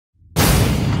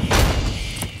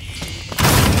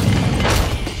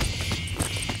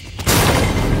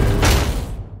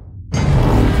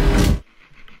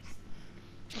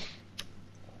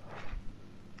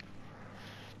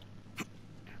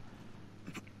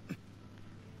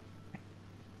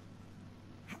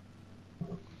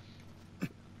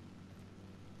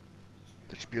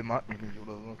das Spiel mag mich nicht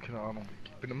oder so, keine Ahnung.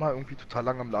 Ich bin immer irgendwie total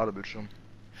lang am Ladebildschirm.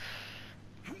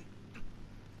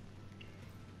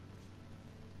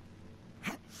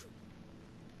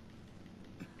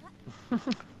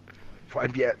 Vor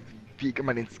allem, wie ich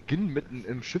immer den Skin mitten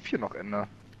im Schiff hier noch ändere.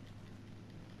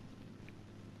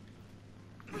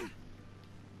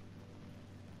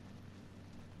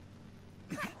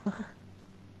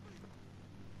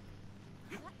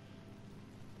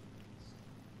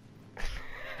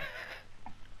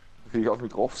 Wie ich auf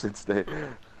mich drauf sitzt, ey.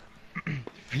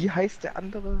 Wie heißt der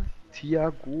andere?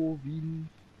 Tiago Wien.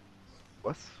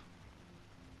 Was?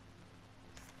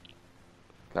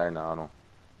 Keine Ahnung.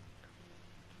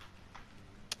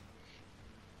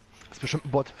 Das ist bestimmt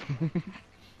ein Bot.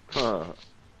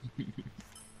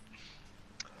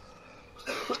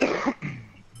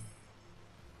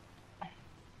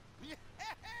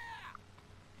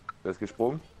 Wer ist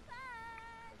gesprungen?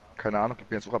 Keine Ahnung, ich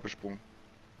bin jetzt auch abgesprungen.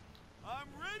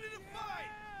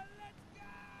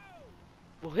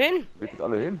 Wohin? Wo geht jetzt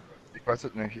alle hin? Ich weiß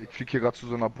es nicht. Ich fliege hier gerade zu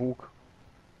so einer Burg.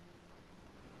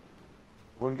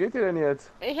 Wohin geht ihr denn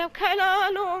jetzt? Ich habe keine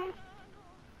Ahnung.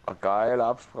 Ach, geile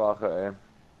Absprache,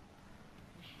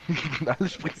 ey. Und alle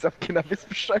springen ab, Kinder wissen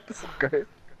Bescheid, das ist doch geil.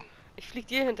 Ich flieg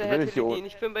dir hinterher, Bin ich hier Tilidin.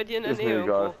 Ich bin bei dir in der Ist Nähe mir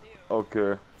egal. irgendwo.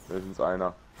 Okay, da ist uns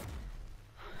einer.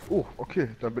 Oh,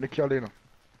 okay, dann bin ich hier alleine.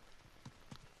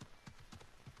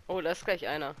 Oh, da ist gleich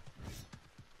einer.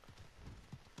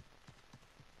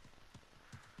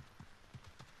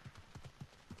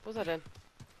 Wo ist er denn?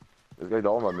 Der ist gleich da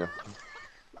oben bei mir.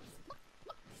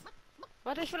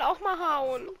 Warte, ich will auch mal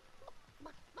hauen.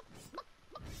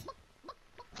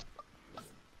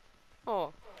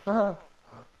 Oh.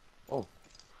 Oh,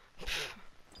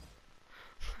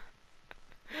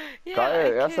 Ja, geil,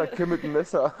 ein erster Kill. Kill mit dem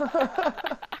Messer.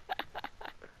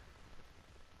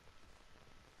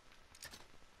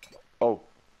 Oh,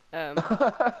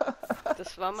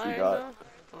 Das war Ist egal.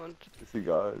 meine. Und, ist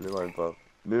egal, nimm einfach.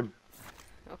 Nimm,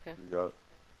 okay. ist egal.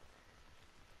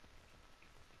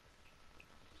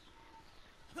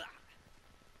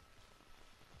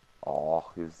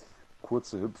 Och, dieses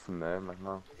kurze Hüpfen, ne,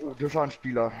 manchmal. Oh, das war ein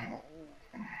Spieler.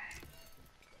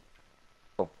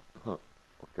 Oh,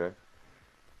 okay.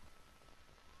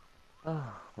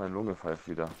 Meine Lunge pfeift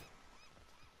wieder.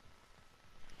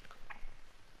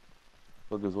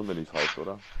 So gesund, wenn ich pfeift,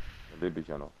 oder? Dann lebe ich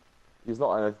ja noch. Hier ist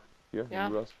noch einer. Hier, Ja.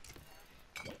 du das.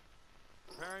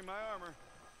 Preparing my armor.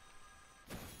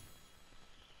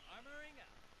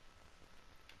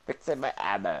 Wechsel meine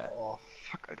Arme. Oh,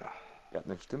 fuck, Alter. Er hat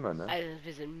eine Stimme, ne? Also,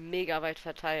 wir sind mega weit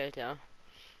verteilt, ja.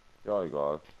 Ja,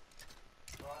 egal.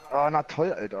 Ah, na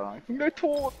toll, Alter. Ich bin gleich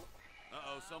tot.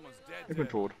 Uh-oh, someone's dead. Ich bin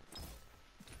tot.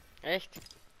 Echt?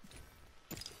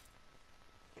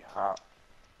 Ja.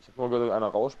 Ich hab nur gehört, einer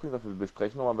rausspringt, dafür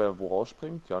besprechen nochmal, wer wo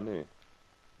rausspringt. Ja, nee.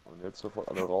 Und jetzt sofort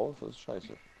alle raus, das ist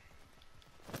scheiße.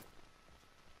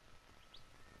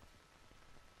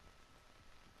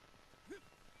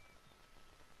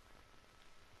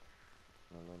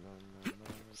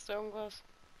 Ist da irgendwas?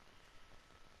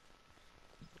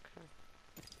 Okay.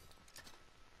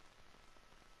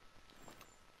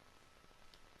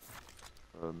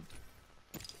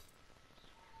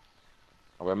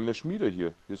 Aber wir haben eine Schmiede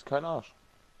hier. Hier ist kein Arsch.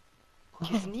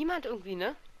 Hier ist niemand irgendwie,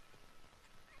 ne?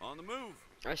 On the move.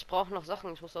 Aber ich brauche noch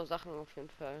Sachen. Ich muss auch Sachen auf jeden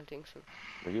Fall dingsen.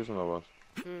 Ja, hier ist noch was.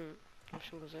 Hab ich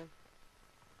schon gesehen.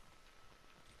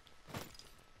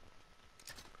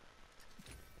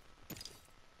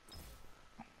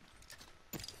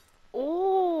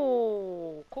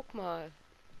 Oh, guck mal.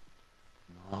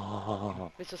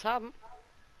 Willst du es haben?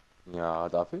 Ja,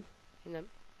 darf ich? Nimm.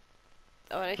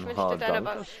 Aber ich will Aha, nicht mit deiner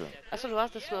danke Waffe. schön. Achso, du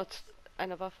hast jetzt nur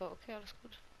eine Waffe. Okay, alles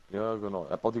gut. Ja, genau.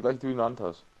 Er braucht die gleiche, die du in der Hand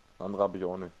hast. Eine andere habe ich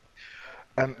auch nicht.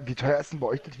 Wie teuer ist denn bei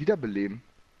euch das Wiederbeleben?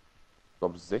 Ich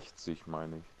glaube 60,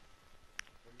 meine ich.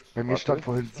 Bei mir Warte. stand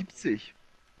vorhin 70.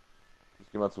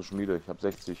 Ich gehe mal zur Schmiede. Ich habe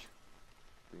 60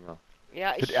 Dinger.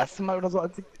 Ja, Das ich, erste Mal oder so,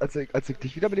 als ich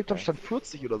dich wiederbelebt habe, stand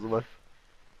 40 oder sowas.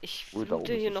 ich Ui, da oben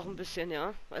loote ist hier die noch ein bisschen,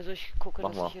 ja. Also ich gucke, Mach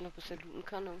dass mal. ich hier noch ein bisschen looten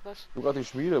kann, irgendwas. Du gerade die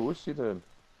Schmiede, wo ist die denn?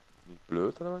 Nicht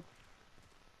blöd oder was?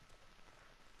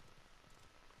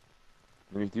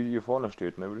 Nämlich die hier vorne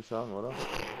steht, ne, würde ich sagen, oder?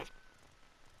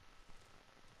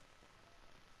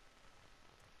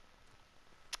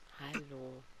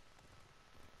 Hallo.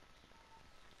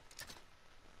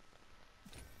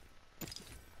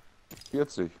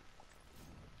 Vierzig.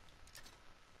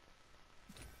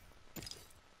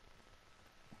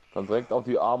 Kann direkt auch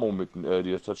die Armor mit,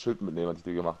 das Schild mitnehmen, was ich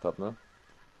dir gemacht habe, ne?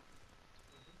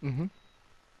 Mhm.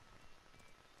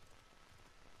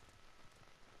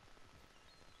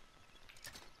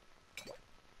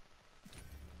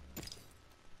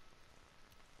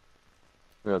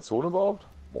 In der Zone überhaupt?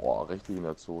 Boah, richtig in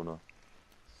der Zone.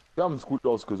 Wir haben es gut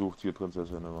ausgesucht hier,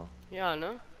 Prinzessin, immer. Ja,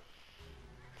 ne?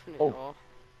 Finde ich Oh. auch.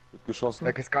 Wird geschossen.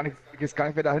 Ich weiß gar nicht,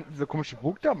 wer da hinten diese komische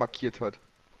Burg da markiert hat.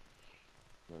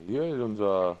 Ja, hier ist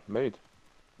unser Mate.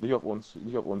 Nicht auf uns,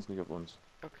 nicht auf uns, nicht auf uns.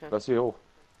 Okay. Lass hier hoch.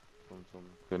 Zum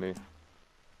René.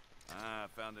 Ah,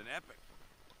 found an epic.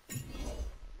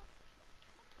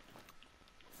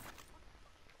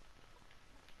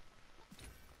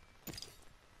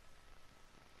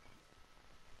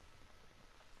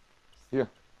 Hier.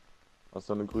 Hast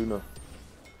du eine grüne?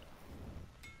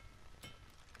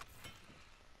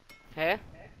 Hä?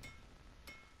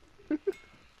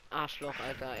 Arschloch,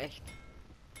 Alter, echt.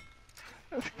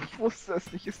 Ich wusste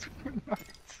es nicht, es tut mir leid.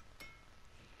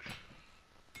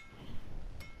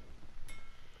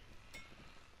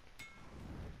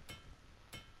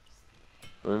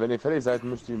 Und wenn ihr fertig seid,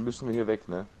 müssen wir hier weg,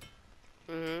 ne?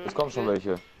 Mhm, Es kommen schon okay.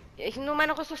 welche. Ich nur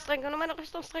meine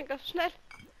Rüstungstränke, schnell.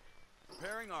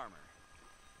 Repairing armor.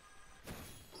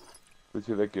 Ich will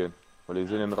hier weggehen. Weil die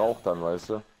sehen den Rauch dann, weißt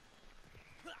du?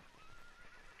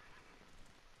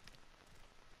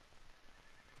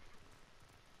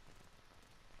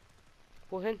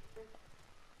 Wohin?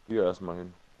 Hier erstmal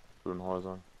hin. Zu den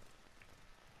Häusern.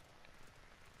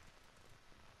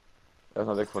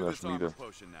 Erstmal weg von der This armor Schmiede.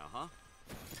 potion now, huh?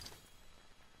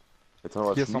 Jetzt haben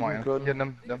wir Hier was ist nochmal schmieden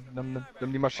einer. Hier, können.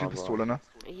 nimm die Maschinenpistole, ne?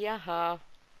 Ja.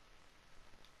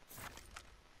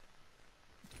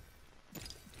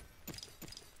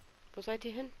 Wo seid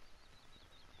ihr hin?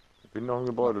 Ich bin noch im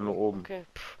Gebäude, nur oben. Okay.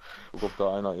 Pff, Guck, ob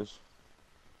da einer ist.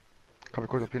 Kann ich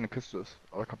kurz, ob hier eine Kiste ist.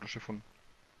 Aber ich hab das Schiff gefunden.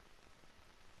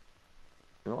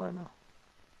 Nur einer.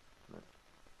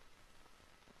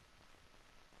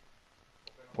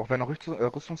 Braucht wer noch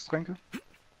Rüstungstränke?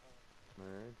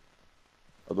 Nee.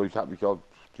 Also ich hab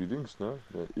die Dings, ne?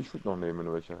 Ja, ich würde noch nehmen, wenn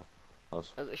du welche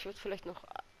hast. also ich würde vielleicht noch.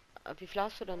 Wie viel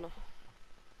hast du dann noch?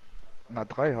 Na,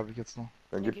 3 habe ich jetzt noch.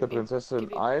 Dann Ja, gib der gib ihm- Prinzessin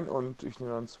gib ihm. ein und ich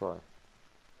nehme dann 2.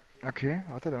 Okay,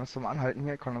 warte, dann müsst ihr mal anhalten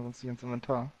hier. Ich kann sonst nicht ins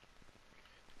Inventar.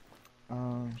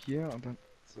 Hier und dann.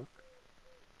 Zack.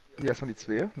 Hier erstmal die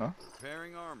 2, ne?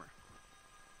 Repairing armor.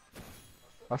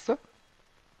 Hast du?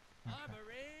 Was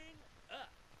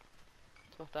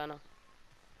macht deiner?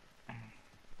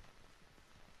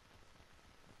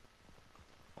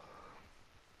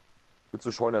 Willst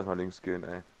du schon erstmal links gehen,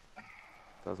 ey?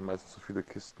 Da sind meistens so viele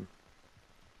Kisten.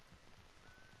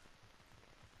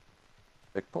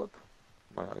 Backpot?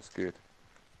 Naja, es geht.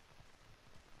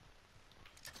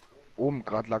 Oben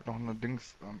gerade lag noch eine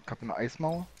Dings. Ich hab eine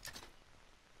Eismauer.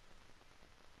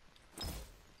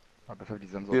 Ah, besser die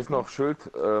Sensor. Hier ist noch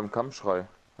Schild, Kampfschrei.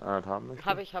 Einer haben möchte.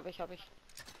 Hab ich.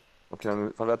 Okay,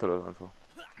 dann verwerte das einfach.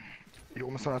 Hier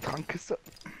oben ist noch eine Trankkiste.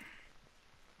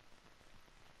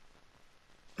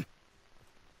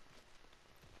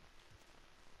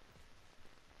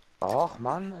 Ach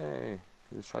Mann, ey.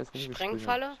 Dieses scheiß Rumgespringe.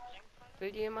 Sprengfalle?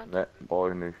 Will die jemand? Ne, brauche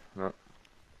ich nicht. Ne.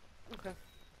 Okay.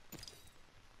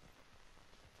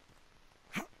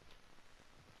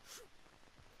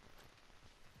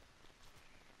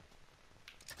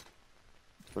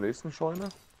 Zur nächsten Scheune.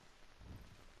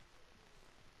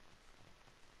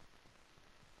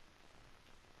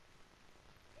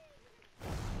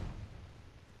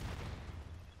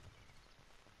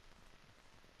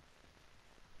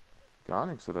 Gar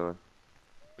nichts, oder?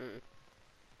 Mhm.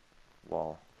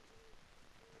 Wow.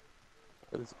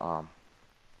 Das ist arm.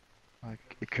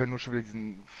 Ich höre nur schon wieder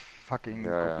diesen fucking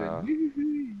Ja,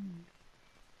 Goblin.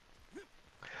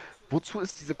 Wozu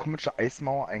ist diese komische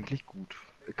Eismauer eigentlich gut?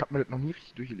 Ich hab mir das noch nie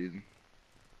richtig durchgelesen.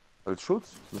 Als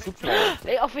Schutz? Eine Schutzmauer.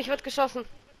 Ey, auf mich wird geschossen.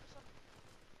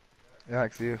 Ja,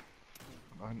 ich sehe.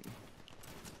 Da hinten.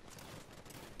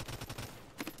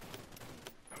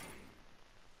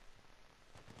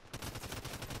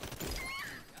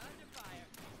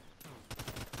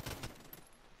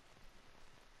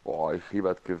 Boah, ich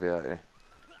liebe das Gewehr, ey.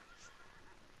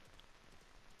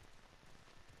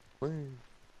 Hui.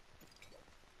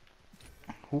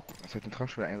 Huch, was hat den Trank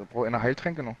schon wieder eingesetzt? Brauche eine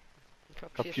Heiltränke noch? Ich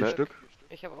hab Ich hab 4 4 Stück. Stück.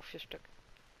 Ich habe auch 4 Stück.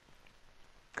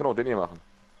 Genau, den hier machen.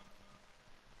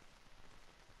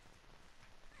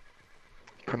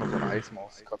 Ich kann noch so eine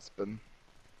Eismaus gerade spinnen.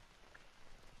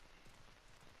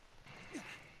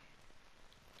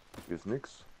 Hier ist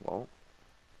nix. Wow.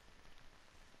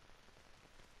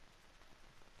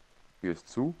 Hier ist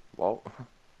zu. Wow.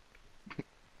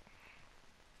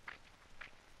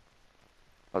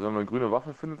 Also wenn man eine grüne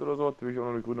Waffe findet oder so, würde ich auch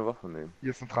noch eine grüne Waffe nehmen.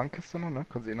 Hier ist eine Trankkiste noch, ne?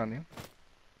 Können Sie ihn nehmen?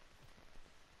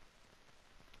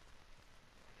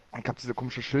 Ich hab diese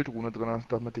komische Schildrune drin,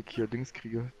 damit ich hier Dings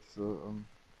kriege. Diese,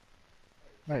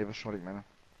 na, ihr wisst schon, was ich meine.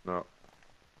 Ja.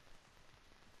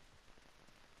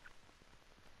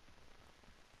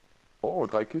 Oh,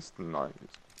 3 Kisten, nice.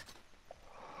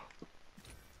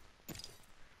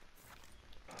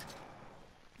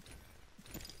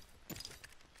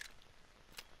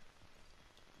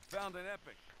 Found an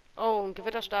epic. Oh, ein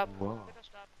Gewitterstab. Wow.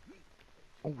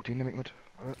 Oh, den nehme ich mit.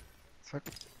 Zack.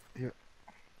 Hier.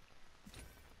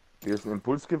 Hier ist ein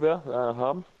Impulsgewehr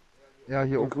haben. Ja,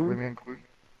 hier In oben grün? bei mir in grün.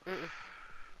 Mhm.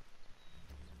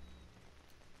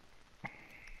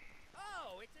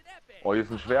 Oh, hier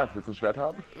ist ein Schwert. Willst du ein Schwert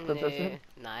haben, Prinzessin? Nee,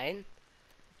 nein.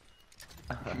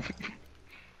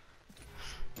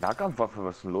 Nahkampfwaffe,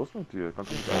 was ist denn los mit dir?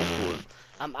 Kannst du nicht aufholen?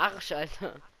 Am Arsch,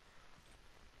 Alter.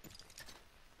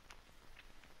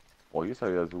 Oh, hier ist ja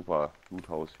wieder super.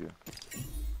 Loothaus hier.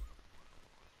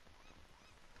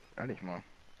 Ehrlich mal.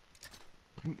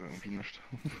 Bringt irgendwie nichts.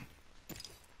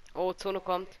 Oh, Zone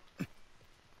kommt.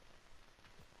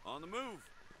 On the move.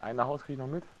 Ein Haus krieg ich noch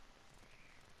mit.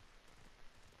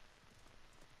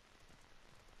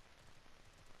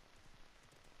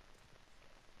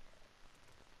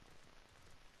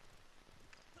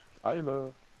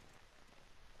 Alle.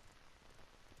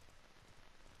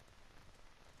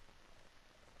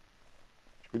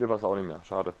 Spiele was auch nicht mehr.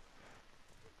 Schade.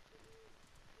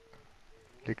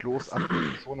 Leg los, ab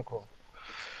in die Zone kommen.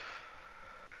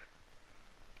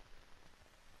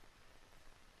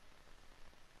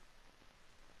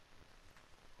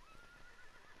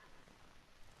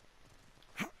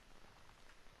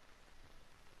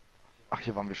 Ach,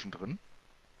 hier waren wir schon drin?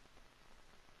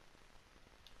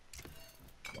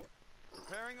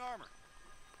 Repairing armor.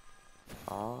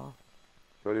 Ah.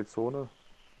 Ich höre die Zone.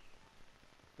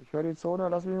 Ich höre die Zone.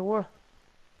 Lass mich in Ruhe.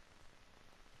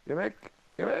 Geh weg.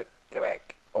 Geh weg. Geh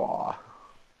weg. Oh.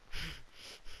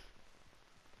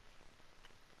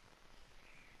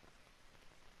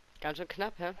 Ganz schön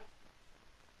knapp, hä?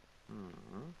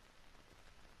 Mhm.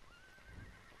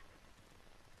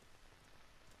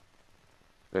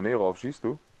 Der Nähe rauf, schießt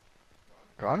du?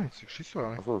 Gar nichts, ich schieß doch gar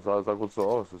nicht. Achso, sah gut so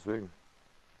aus, deswegen.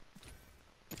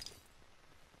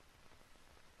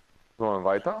 So, dann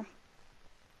weiter.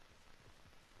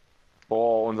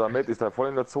 Boah, unser Met ist da voll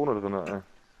in der Zone drin, ey.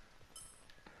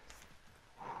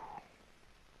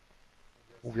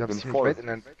 Oh, wir haben bin ziemlich voll. weit in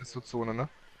der Zone, ne?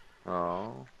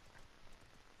 Ja.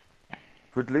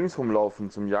 Ich würde links rumlaufen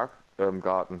zum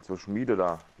Jagdgarten, zur Schmiede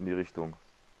da in die Richtung.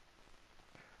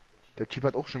 Der Typ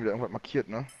hat auch schon wieder irgendwas markiert,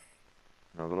 ne?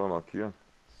 Ja, soll er markieren.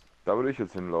 Da würde ich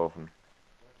jetzt hinlaufen.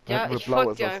 Ja, nur ich blau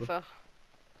folge ist dir das. einfach.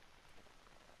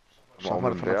 Schau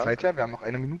mal von der Zeit her, wir haben noch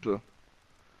eine Minute.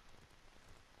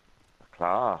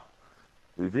 Klar.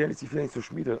 Ich will ja nicht zur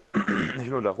Schmiede. Nicht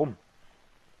nur darum.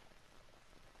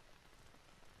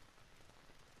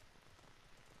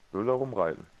 Ich will da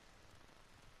rumreiten.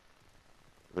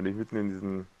 Wenn ich mitten in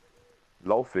diesen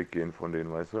Laufweg gehen von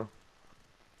denen, weißt du?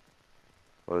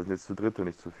 Weil wir sind jetzt zu dritt und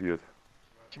nicht zu viert.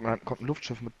 Ich meine, kommt ein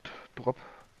Luftschiff mit Drop.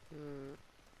 Hm.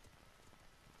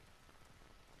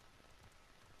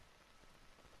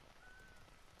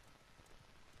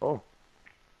 Oh,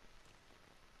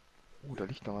 Da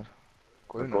liegt noch was. das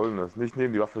Goldenes. Goldenes. Nicht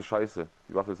nehmen, die Waffe ist scheiße.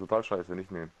 Die Waffe ist total scheiße,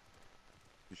 nicht nehmen.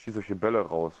 Die schießt solche Bälle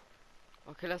raus.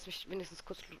 Okay, lass mich wenigstens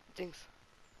kurz Dings.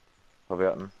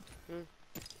 Verwerten.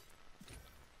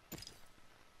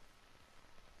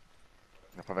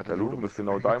 Ja, verwertet Der Loot ist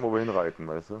genau da, wo wir hinreiten,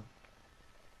 weißt du?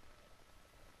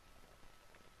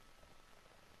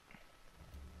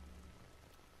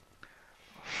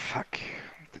 Fuck.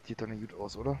 Das sieht doch nicht gut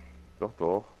aus, oder? Doch,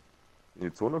 doch. In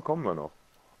die Zone kommen wir noch.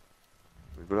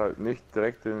 Ich will halt nicht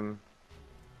direkt den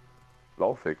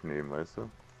Laufweg nehmen, weißt du?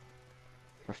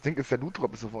 Das Ding ist, der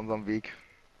Loot-Drop ist auf unserem Weg.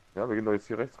 Ja, wir gehen doch jetzt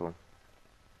hier rechts rum.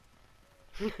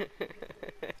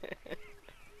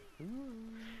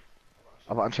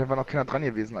 Aber anscheinend war noch keiner dran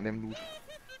gewesen an dem Loot.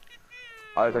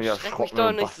 Alter, ja, Schreck mich schrocken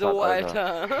doch nicht so,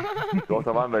 Alter. Doch,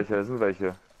 da waren welche, da sind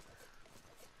welche.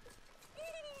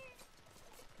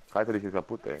 Reite dich jetzt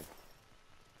kaputt, ey.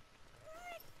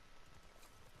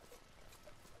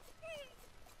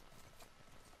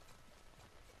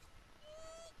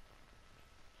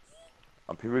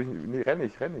 Ab hier will ich nicht, nee, renn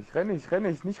nicht,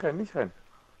 nicht rennen.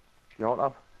 Die hauen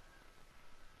ab.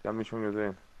 Die haben mich schon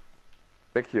gesehen.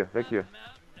 Weg hier, weg hier.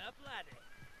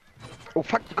 Oh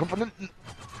fuck, die kommt von hinten.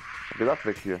 Hab gesagt,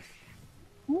 weg hier.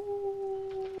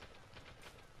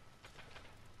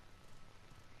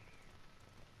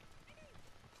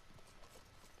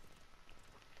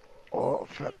 Oh,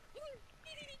 fuck.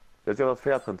 Jetzt ja das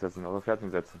Pferd Prinzessin, auf das Pferd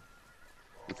hinsetzen.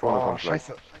 Die Zone Oh, kommt gleich.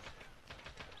 scheiße.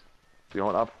 Die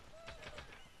hauen ab.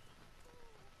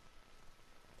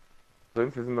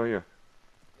 Prinz, wir sind noch hier.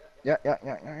 Ja.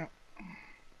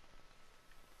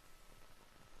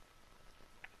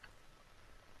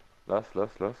 Lass.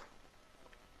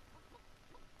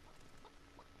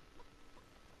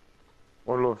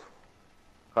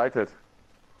 Reitet.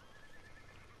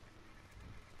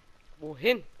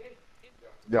 Wohin?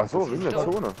 Ja, Ach so, das in ist der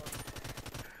Zone.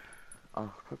 Ach,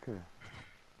 okay.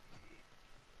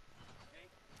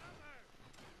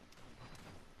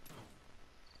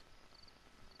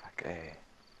 Fuck, ey.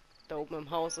 Da oben im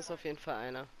Haus ist auf jeden Fall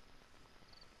einer.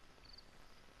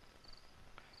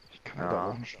 Ich kann da Ja.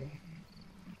 auch nicht.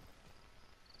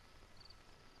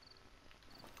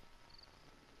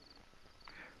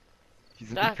 Die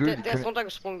sind Da, nicht böse, der die ist können...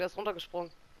 runtergesprungen, der ist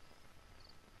runtergesprungen.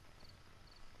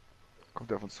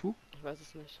 Kommt der auf uns zu? Ich weiß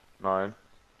es nicht. Nein,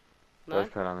 da Nein?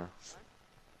 ist keiner mehr.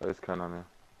 Da ist keiner mehr.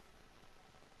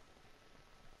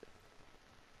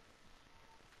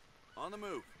 On the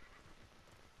move.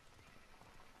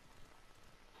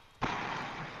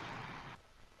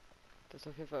 Der ist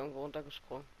auf jeden Fall irgendwo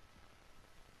runtergesprungen.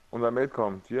 Unser Mate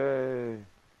kommt. Yay.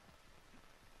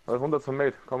 Also 100 zum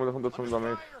Mate. Komm wieder 100 zum unser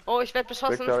Mate. Oh, ich werde Weg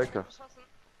beschossen. da, weg da.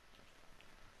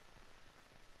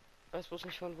 Weiß bloß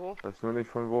nicht von wo. Weiß nur nicht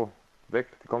von wo. Weg.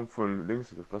 Die kommt von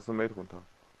links. Lass den Mate runter.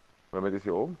 Unser Mate ist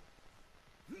hier oben.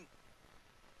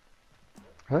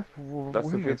 Hä? Lass zu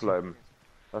Wohin viert jetzt? bleiben.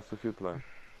 Lass zu viert bleiben.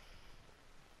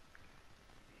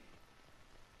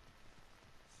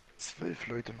 12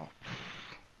 Leute noch.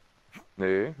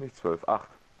 Nee, nicht 12. 8.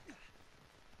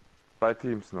 2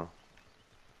 Teams noch.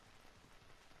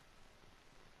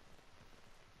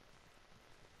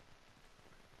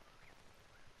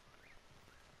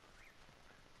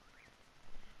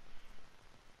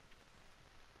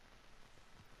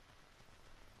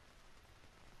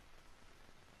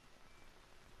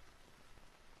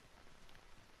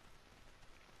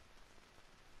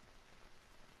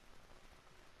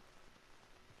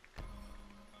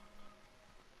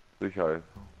 Sicherheit.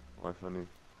 Weiß man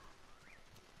nicht.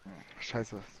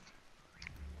 Scheiße.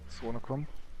 Zone kommen.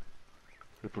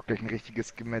 Wird wohl gleich ein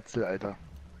richtiges Gemetzel, Alter.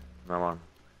 Na Mann.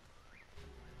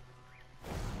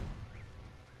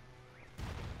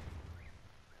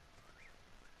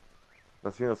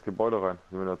 Lass hier in das Gebäude rein.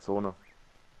 Sind wir in der Zone.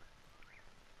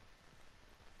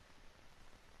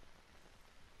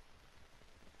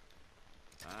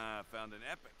 Ah, found an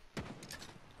epic.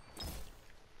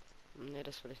 Nee,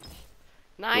 das will ich nicht.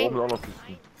 Hier Nein! oben sind auch noch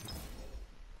Kisten.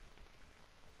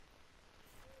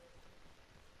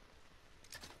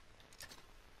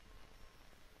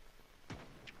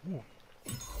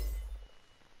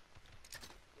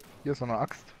 Hier ist noch eine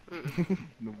Axt. Mhm.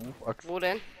 Eine Wuchaxt. Wo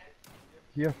denn?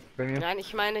 Hier, bei mir. Nein,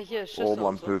 ich meine hier, Schüsse Oben und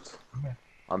am so. Pilz.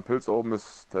 Am Pilz oben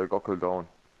ist der Gockel down.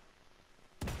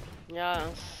 Ja,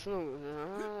 so.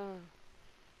 Ah.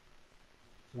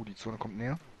 Die Zone kommt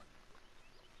näher.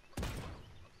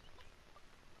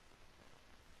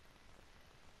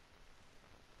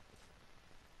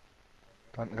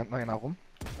 Da hinten rennt noch einer rum.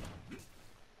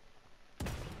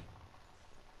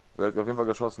 Der hat auf jeden Fall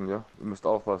geschossen, ja? Ihr müsst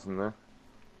aufpassen, ne?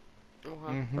 Oha.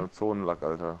 Wir Mhm. haben Zonenlack,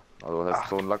 Alter. Also das heißt Ach,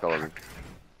 Zonenlack, aber nicht.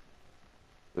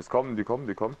 Jetzt kommen, die kommen,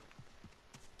 die kommen.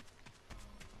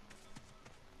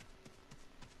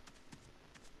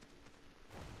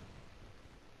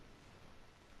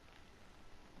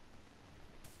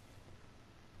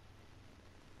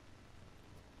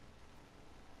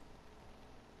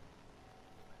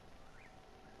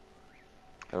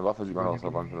 Eine Waffe sieht man aus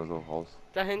der Wand oder so raus.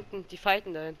 Da hinten, die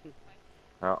fighten da hinten.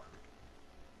 Ja.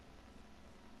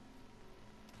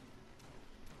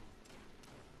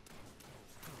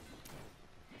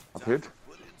 Hab Hit.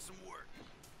 Put in some work.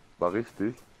 War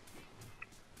richtig.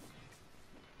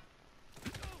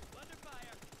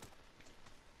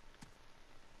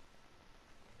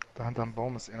 Da hinterm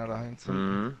Baum ist einer dahin.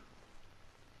 Mhm.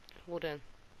 Wo denn?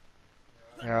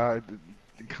 Ja,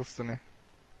 den kriegst du nicht.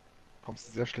 Kommst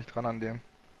du sehr schlecht ran an dem.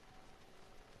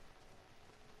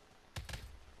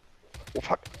 Oh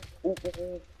fuck. Oh.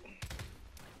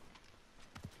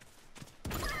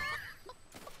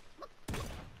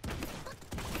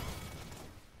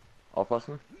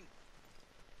 Aufpassen.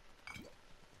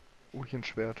 Oh, hier ein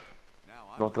Schwert.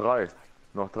 Now I'm Noch 3.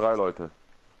 Noch 3 Leute.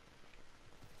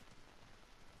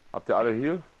 Habt ihr alle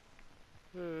Heal?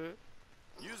 Hm.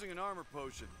 using an armor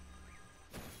potion.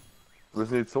 Wir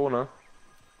müssen in die Zone.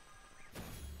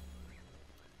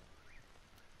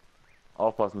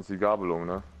 Aufpassen, ist die Gabelung,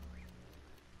 ne?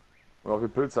 Und auf die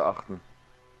Pilze achten.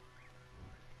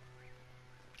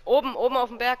 Oben auf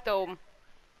dem Berg da oben.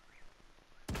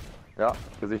 Ja,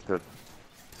 gesichtet.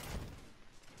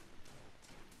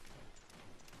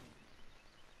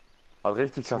 Hat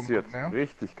richtig Zum kassiert. Glück, ne?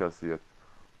 Richtig kassiert.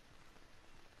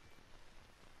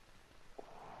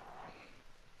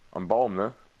 Am Baum,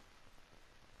 ne?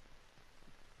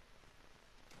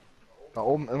 Da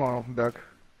oben immer noch auf dem Berg.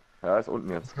 Ja, ist unten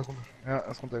jetzt. Ja,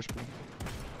 erst runtergesprungen.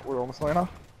 Oh, da oben ist noch einer.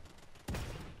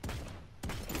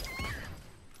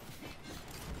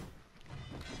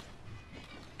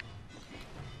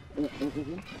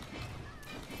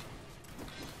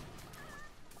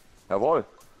 Jawohl.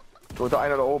 So, der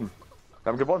einer da oben.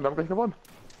 Wir haben gewonnen, wir haben gleich gewonnen.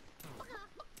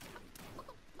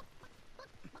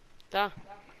 Da,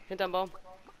 hinterm Baum.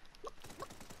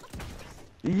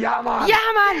 Ja, Mann! Ja,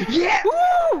 Mann! Yeah!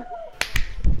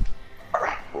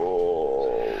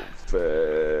 Oh,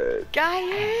 fett.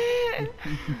 Geil!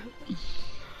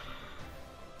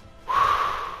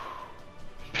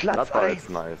 Platz Das war 1. jetzt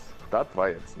nice. Das war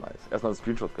jetzt nice. Erstmal einen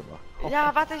Screenshot gemacht.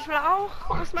 Ja, warte, ich will auch.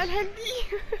 Wo ist mein Handy?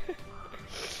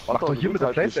 Mach doch hier mit der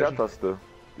die Playstation. Share-Taste.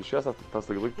 Die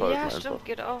Share-Taste gedrückt halten Ja, einfach. stimmt,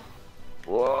 geht auch.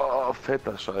 Boah,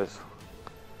 fetter Scheiß.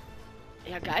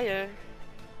 Ja, geil.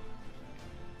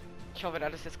 Ich hoffe,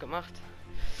 das ist jetzt gemacht.